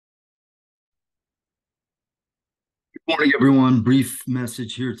Morning, everyone. Brief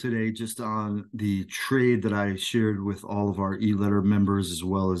message here today just on the trade that I shared with all of our e-letter members, as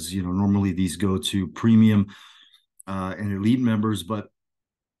well as, normally these go to premium and elite members. But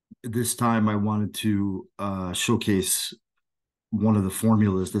this time I wanted to showcase one of the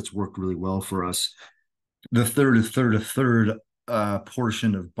formulas that's worked really well for us. The third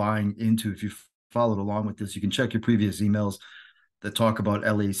portion of buying into, if you followed along with this, you can check your previous emails that talk about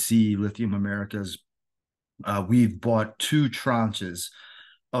LAC, Lithium Americas. We've bought two tranches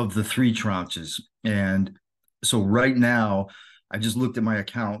of the three tranches. And so right now, I just looked at my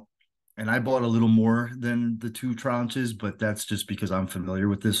account and I bought a little more than the two tranches, but that's just because I'm familiar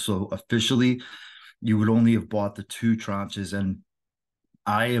with this. So officially, you would only have bought the two tranches. And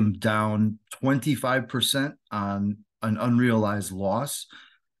I am down 25% on an unrealized loss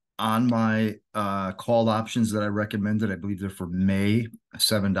on my call options that I recommended. I believe they're for May,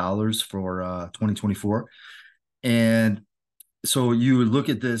 $7 for 2024. And so you would look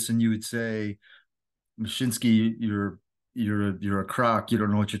at this and you would say, Mashinsky, you're a crock. You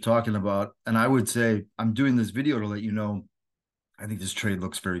don't know what you're talking about. And I would say, I'm doing this video to let you know, I think this trade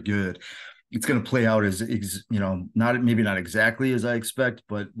looks very good. It's going to play out as not maybe not exactly as I expect,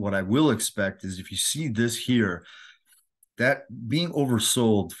 but what I will expect is if you see this here, that being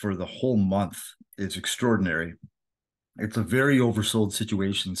oversold for the whole month is extraordinary. It's a very oversold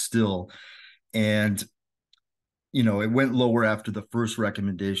situation still. And it went lower after the first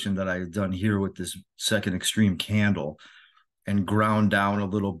recommendation that I had done here with this second extreme candle and ground down a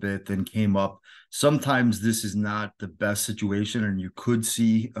little bit, then came up. Sometimes this is not the best situation, and you could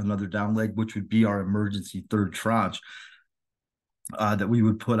see another down leg, which would be our emergency third tranche that we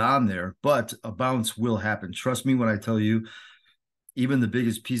would put on there. But a bounce will happen. Trust me when I tell you, even the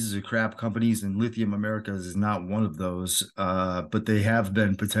biggest pieces of crap companies, and Lithium Americas is not one of those, but they have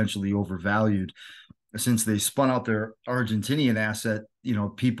been potentially overvalued since they spun out their Argentinian asset.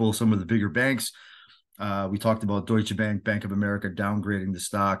 People, some of the bigger banks, we talked about Deutsche Bank, Bank of America downgrading the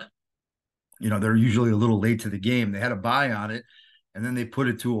stock. They're usually a little late to the game. They had a buy on it, and then they put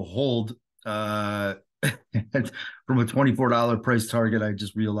it to a hold. From a $24 price target, I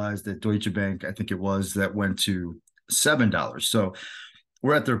just realized that Deutsche Bank, I think it was, that went to $7. So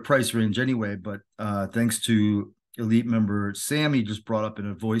we're at their price range anyway. But thanks to elite member Sammy, just brought up in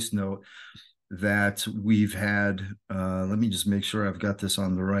a voice note that we've had, let me just make sure I've got this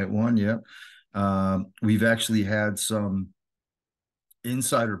on the right one. Yeah. We've actually had some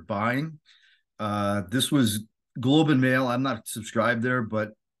insider buying. This was Globe and Mail. I'm not subscribed there,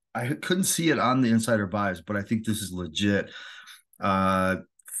 but I couldn't see it on the insider buys, but I think this is legit.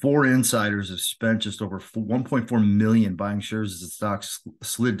 Four insiders have spent just over 1.4 million buying shares as the stock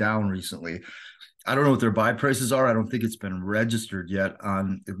slid down recently. I don't know what their buy prices are. I don't think it's been registered yet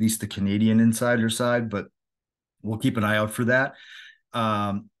on at least the Canadian insider side, but we'll keep an eye out for that.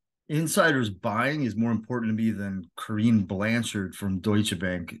 Insiders buying is more important to me than Corinne Blanchard from Deutsche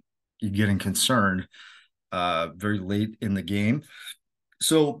Bank getting concerned very late in the game.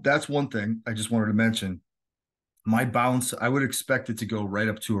 So that's one thing I just wanted to mention. My bounce, I would expect it to go right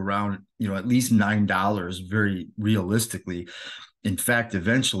up to around, at least $9, very realistically. In fact,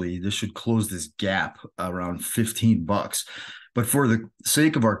 eventually this should close this gap around $15. But for the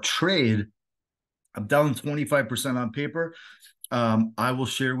sake of our trade, I'm down 25% on paper. I will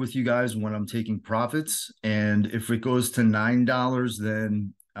share with you guys when I'm taking profits. And if it goes to $9,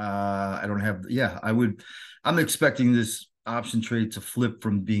 then I don't have, yeah, I'm expecting this option trade to flip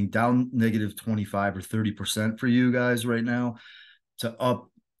from being down negative 25 or 30% for you guys right now to up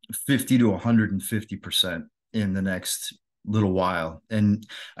 50 to 150% in the next little while. And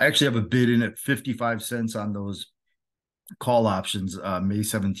I actually have a bid in at 55 cents on those call options, May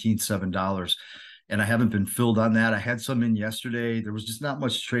 17th, $7. And I haven't been filled on that. I had some in yesterday. There was just not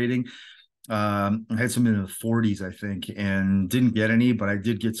much trading. I had some in the 40s, I think, and didn't get any, but I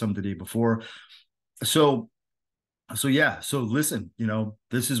did get some the day before. So yeah. So listen,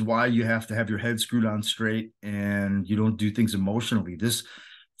 this is why you have to have your head screwed on straight and you don't do things emotionally. This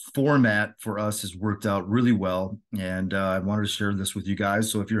format for us has worked out really well. And I wanted to share this with you guys.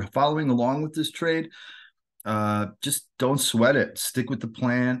 So if you're following along with this trade, just don't sweat it. Stick with the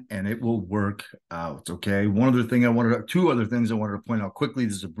plan and it will work out. Okay. Two other things I wanted to point out quickly.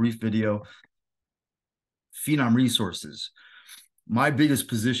 This is a brief video. Phenom Resources, my biggest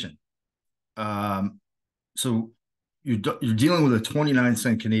position. So you're dealing with a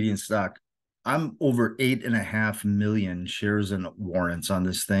 29-cent Canadian stock. I'm over 8.5 million shares and warrants on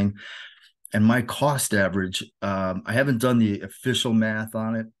this thing. And my cost average, I haven't done the official math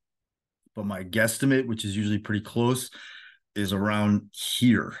on it, but my guesstimate, which is usually pretty close, is around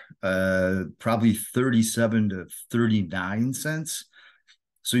here, probably 37 to 39 cents.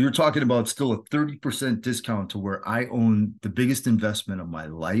 So you're talking about still a 30% discount to where I own the biggest investment of my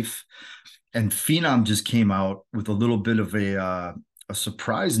life. And Phenom just came out with a little bit of a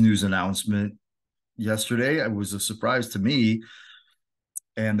surprise news announcement yesterday. It was a surprise to me,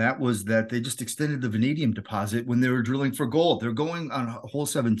 and that was that they just extended the vanadium deposit when they were drilling for gold. They're going on hole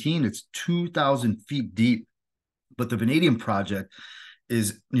 17. It's 2,000 feet deep, but the vanadium project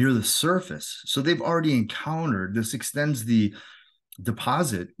is near the surface. So they've already encountered this, extends the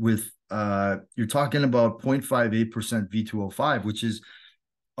deposit with you're talking about 0.58% V2O5, which is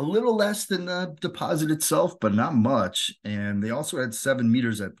a little less than the deposit itself, but not much. And they also had 7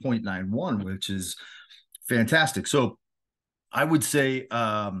 meters at 0.91, which is fantastic. So I would say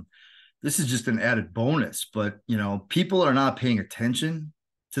this is just an added bonus, but people are not paying attention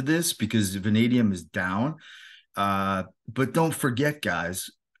to this because vanadium is down. But don't forget, guys,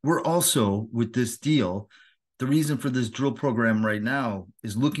 we're also with this deal. The reason for this drill program right now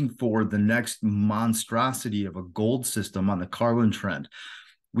is looking for the next monstrosity of a gold system on the Carlin trend.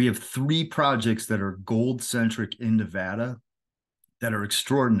 We have 3 projects that are gold centric in Nevada that are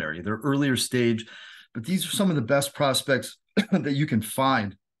extraordinary. They're earlier stage, but these are some of the best prospects that you can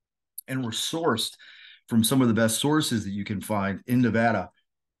find, and were sourced from some of the best sources that you can find in Nevada.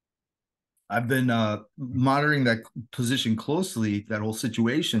 I've been monitoring that position closely, that whole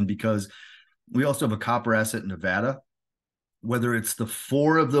situation, because we also have a copper asset in Nevada. Whether it's the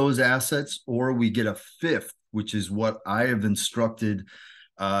 4 of those assets or we get a 5th, which is what I have instructed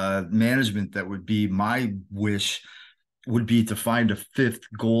management, that would be my wish, would be to find a 5th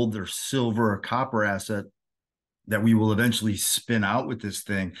gold or silver or copper asset that we will eventually spin out with this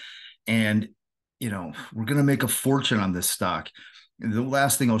thing. And, we're going to make a fortune on this stock. And the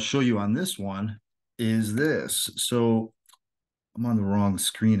last thing I'll show you on this one is this. So I'm on the wrong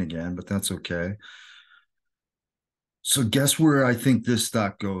screen again, but that's okay. So guess where I think this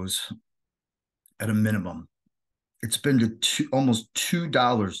stock goes at a minimum? It's been to almost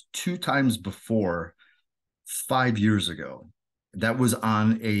 $2 2 times before, 5 years ago. That was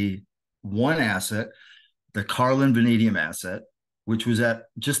on a one asset, the Carlin vanadium asset, which was at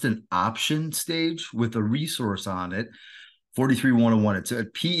just an option stage with a resource on it, 43,101. It's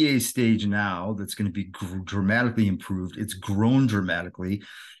at PEA stage now. That's going to be dramatically improved. It's grown dramatically.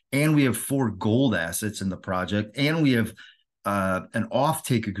 And we have 4 gold assets in the project. And we have an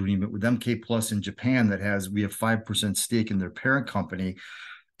offtake agreement with MK Plus in Japan we have 5% stake in their parent company.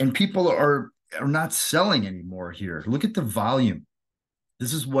 And people are not selling anymore here. Look at the volume.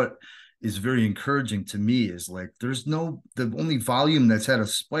 This is what is very encouraging to me, is like the only volume that's had a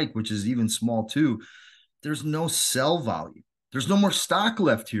spike, which is even small too, there's no sell volume. There's no more stock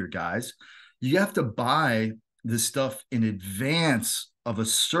left here, guys. You have to buy this stuff in advance of a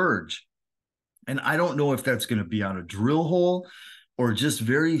surge. And I don't know if that's going to be on a drill hole or just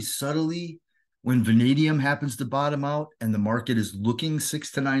very subtly when vanadium happens to bottom out and the market is looking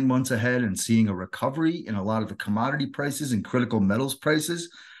 6 to 9 months ahead and seeing a recovery in a lot of the commodity prices and critical metals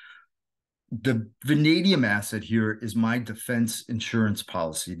prices. The vanadium asset here is my defense insurance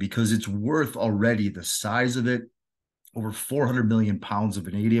policy, because it's worth already the size of it, over 400 million pounds of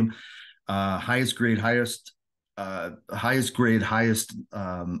vanadium, highest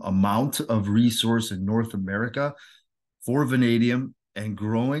amount of resource in North America for vanadium, and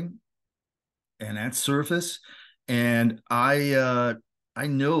growing, and at surface. And I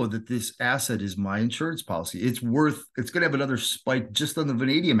know that this asset is my insurance policy. It's going to have another spike just on the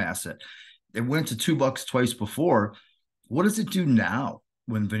vanadium asset. It went to $2 twice before. What does it do now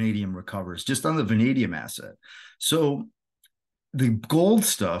when vanadium recovers just on the vanadium asset? So the gold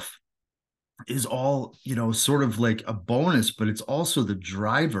stuff is all, sort of like a bonus, but it's also the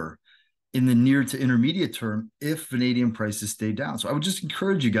driver in the near to intermediate term if vanadium prices stay down. So I would just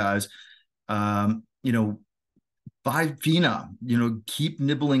encourage you guys, buy Phenom, keep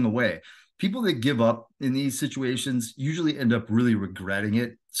nibbling away. People that give up in these situations usually end up really regretting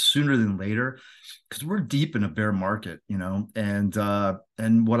it sooner than later, because we're deep in a bear market,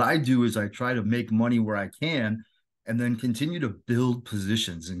 and what I do is I try to make money where I can, and then continue to build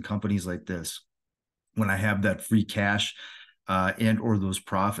positions in companies like this when I have that free cash and or those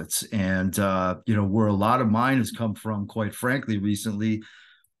profits. And where a lot of mine has come from, quite frankly, recently,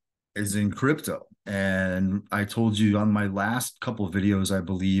 is in crypto. And I told you on my last couple of videos, I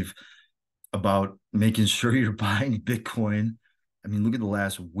believe, about making sure you're buying Bitcoin. I mean, look at the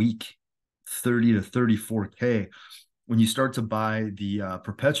last week, 30 to 34K. When you start to buy the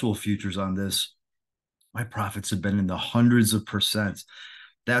perpetual futures on this, my profits have been in the hundreds of percent.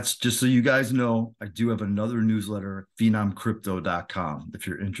 That's just so you guys know, I do have another newsletter, phenomcrypto.com. If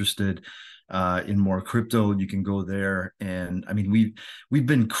you're interested in more crypto, you can go there. And I mean, we've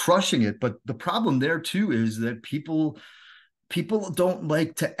been crushing it, but the problem there too is that people don't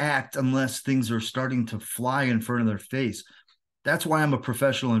like to act unless things are starting to fly in front of their face. That's why I'm a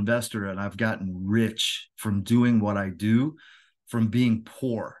professional investor and I've gotten rich from doing what I do, from being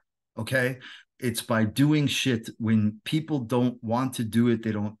poor. Okay. It's by doing shit when people don't want to do it.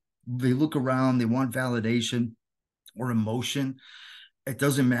 They look around, they want validation or emotion. It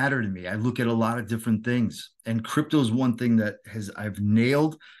doesn't matter to me. I look at a lot of different things. And crypto is one thing that I've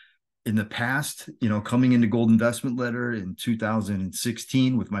nailed in the past, coming into Gold Investment Letter in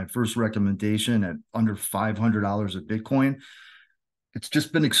 2016 with my first recommendation at under $500 of Bitcoin. It's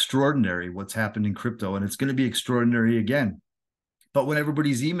just been extraordinary what's happened in crypto, and it's going to be extraordinary again. But when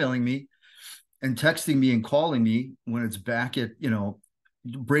everybody's emailing me and texting me and calling me when it's back at,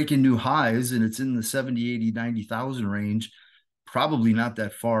 breaking new highs and it's in the 70, 80, 90,000 range, probably not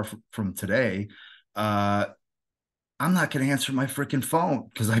that far from today, I'm not going to answer my freaking phone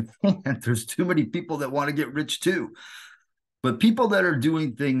because I can't. There's too many people that want to get rich too. But people that are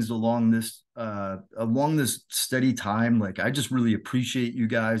doing things along this steady time, like I just really appreciate you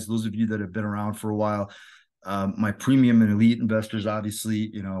guys. Those of you that have been around for a while, my premium and elite investors,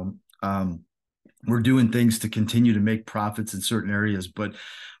 obviously, we're doing things to continue to make profits in certain areas. But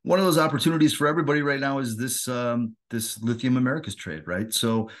one of those opportunities for everybody right now is this Lithium Americas trade, right?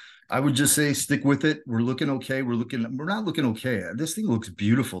 So I would just say stick with it. We're looking okay. We're not looking okay. This thing looks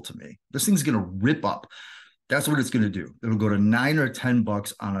beautiful to me. This thing's gonna rip up. That's what it's going to do. It'll go to $9 or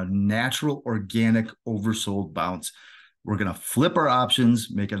 $10 on a natural, organic, oversold bounce. We're going to flip our options,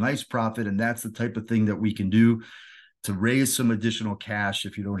 make a nice profit, and that's the type of thing that we can do to raise some additional cash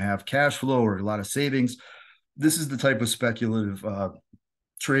if you don't have cash flow or a lot of savings. This is the type of speculative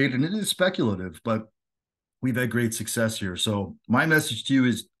trade, and it is speculative, but we've had great success here. So my message to you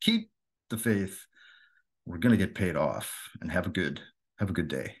is keep the faith. We're going to get paid off, and have a good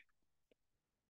day.